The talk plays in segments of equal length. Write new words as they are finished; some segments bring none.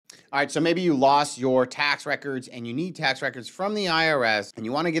All right, so maybe you lost your tax records and you need tax records from the IRS and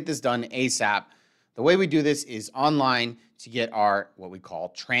you want to get this done ASAP. The way we do this is online to get our what we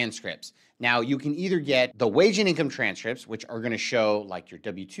call transcripts. Now, you can either get the wage and income transcripts, which are going to show like your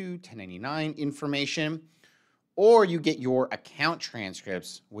W-2, 1099 information, or you get your account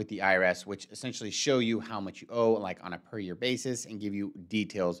transcripts with the IRS, which essentially show you how much you owe like on a per year basis and give you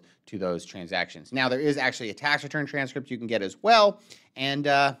details to those transactions. Now, there is actually a tax return transcript you can get as well. And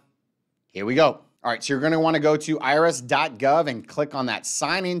here we go. All right, so you're going to want to go to irs.gov and click on that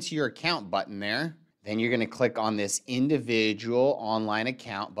sign into your account button there. Then you're going to click on this individual online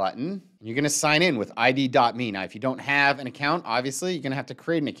account button. And you're going to sign in with ID.me. Now, if you don't have an account, obviously, you're going to have to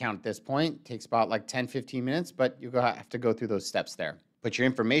create an account at this point. It takes about like 10, 15 minutes, but you'll have to go through those steps there. Put your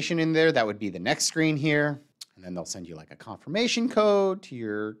information in there. That would be the next screen here. And then they'll send you like a confirmation code to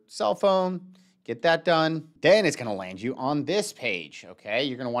your cell phone. Get that done. Then it's going to land you on this page, okay?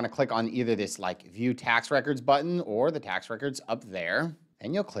 You're going to want to click on either this like View Tax Records button or the tax records up there.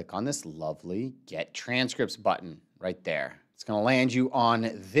 Then you'll click on this lovely Get Transcripts button right there. It's going to land you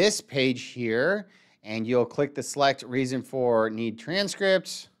on this page here, and you'll click the select reason for need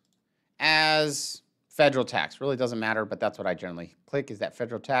transcripts as federal tax. Really doesn't matter, but that's what I generally click is that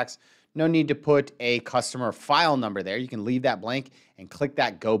federal tax. No need to put a customer file number there. You can leave that blank and click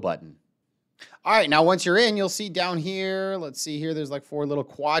that Go button. All right, now once you're in, you'll see down here, let's see here, there's like 4 little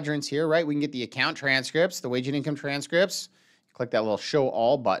quadrants here, right? We can get the account transcripts, the wage and income transcripts. Click that little Show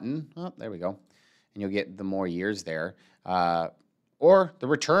All button. Oh, there we go. And you'll get the more years there. Or the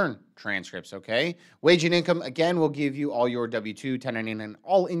return transcripts, okay? Wage and income, again, will give you all your W-2, 1099,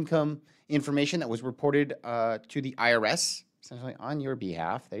 all income information that was reported to the IRS, essentially on your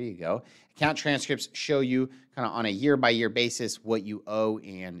behalf. There you go. Account transcripts show you kind of on a year-by-year basis what you owe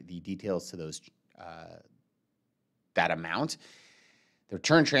and the details to those that amount. The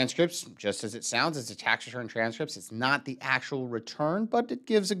return transcripts, just as it sounds, it's a tax return transcripts. It's not the actual return, but it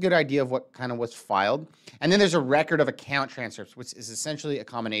gives a good idea of what kind of was filed. And then there's a record of account transcripts, which is essentially a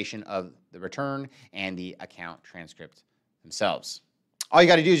combination of the return and the account transcript themselves. All you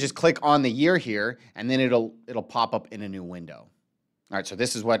got to do is just click on the year here, and then it'll pop up in a new window. All right, so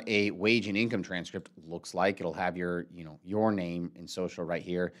this is what a wage and income transcript looks like. It'll have your name and social right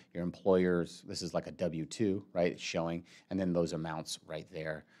here, your employer's, this is like a W-2, right, it's showing, and then those amounts right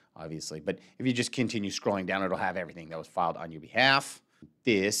there, obviously. But if you just continue scrolling down, it'll have everything that was filed on your behalf.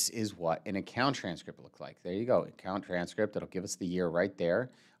 This is what an account transcript looks like. There you go, account transcript. It'll give us the year right there,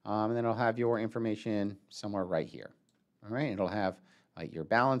 and then it'll have your information somewhere right here. All right, it'll have like your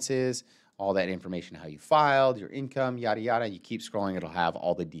balances, all that information, how you filed, your income, yada, yada. You keep scrolling, it'll have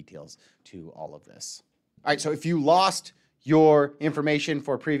all the details to all of this. All right, so if you lost your information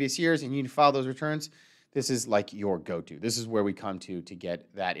for previous years and you need to file those returns, this is like your go-to. This is where we come to get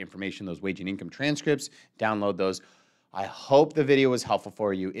that information, those wage and income transcripts, download those. I hope the video was helpful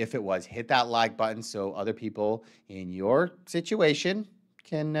for you. If it was, hit that like button so other people in your situation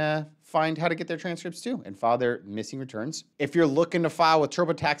can find how to get their transcripts too and file their missing returns. If you're looking to file with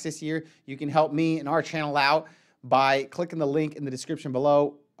TurboTax this year, you can help me and our channel out by clicking the link in the description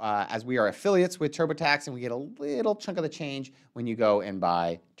below, as we are affiliates with TurboTax and we get a little chunk of the change when you go and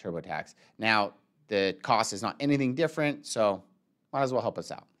buy TurboTax. Now, the cost is not anything different, so might as well help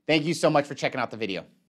us out. Thank you so much for checking out the video.